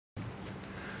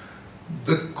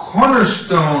the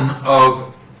cornerstone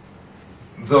of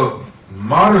the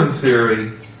modern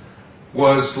theory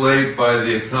was laid by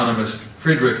the economist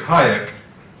Friedrich Hayek,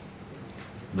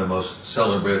 the most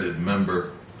celebrated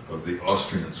member of the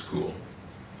Austrian school.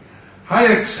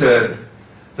 Hayek said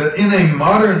that in a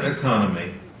modern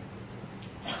economy,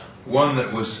 one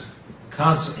that was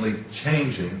constantly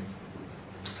changing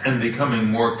and becoming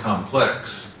more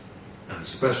complex and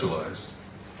specialized,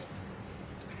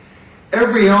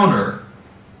 every owner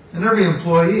and every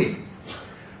employee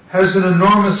has an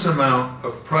enormous amount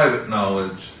of private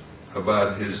knowledge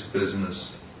about his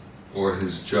business or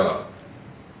his job.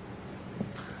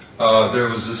 There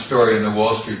was a story in the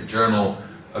Wall Street Journal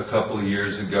a couple of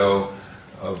years ago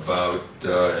about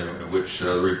in which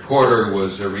a reporter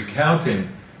was recounting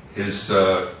his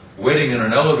waiting in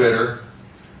an elevator,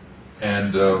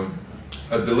 and a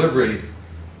delivery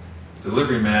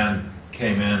man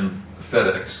came in, a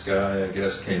FedEx guy, I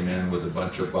guess, came in with a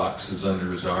bunch of boxes under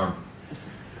his arm.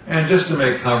 And just to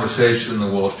make conversation, the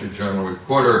Wall Street Journal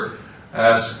reporter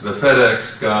asked the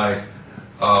FedEx guy,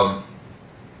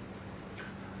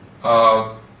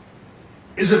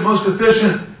 is it most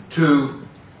efficient to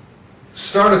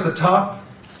start at the top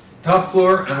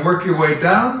floor and work your way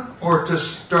down, or to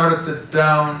start at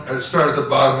the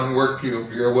bottom and work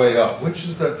your way up? Which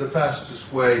is the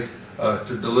fastest way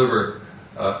to deliver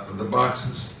the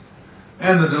boxes?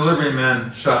 And the delivery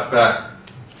man shot back,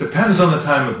 depends on the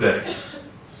time of day.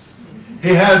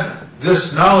 He had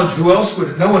this knowledge.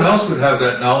 No one else would have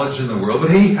that knowledge in the world, but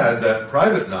he had that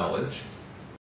private knowledge.